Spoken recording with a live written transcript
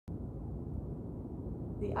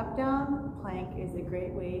The up-down plank is a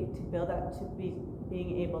great way to build up to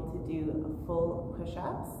being able to do full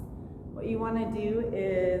push-ups. What you want to do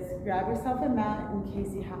is grab yourself a mat in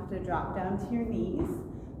case you have to drop down to your knees.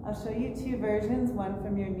 I'll show you two versions, one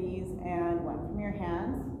from your knees and one from your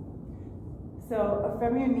hands. So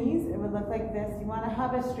from your knees, it would look like this. You want to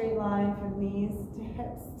have a straight line from knees to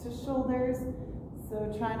hips to shoulders.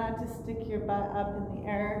 So try not to stick your butt up in the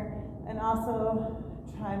air, and also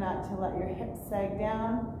try not to let your hips sag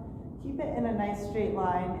down. Keep it in a nice straight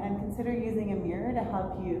line, and consider using a mirror to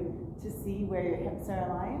help you to see where your hips are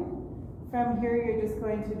aligned. From here, you're just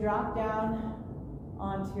going to drop down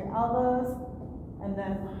onto your elbows and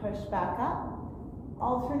then push back up,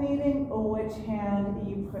 alternating which hand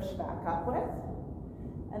you push back up with.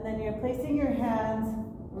 And then you're placing your hands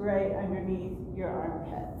right underneath your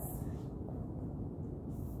armpits.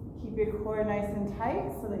 Keep your core nice and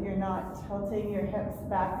tight so that you're not tilting your hips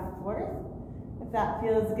back and forth. If that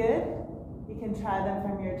feels good, you can try them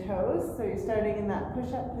from your toes. So you're starting in that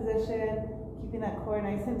push-up position, keeping that core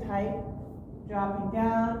nice and tight, dropping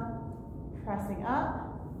down, pressing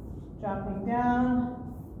up, dropping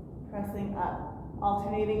down, pressing up.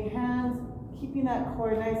 Alternating hands, keeping that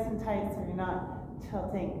core nice and tight so you're not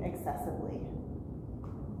tilting excessively.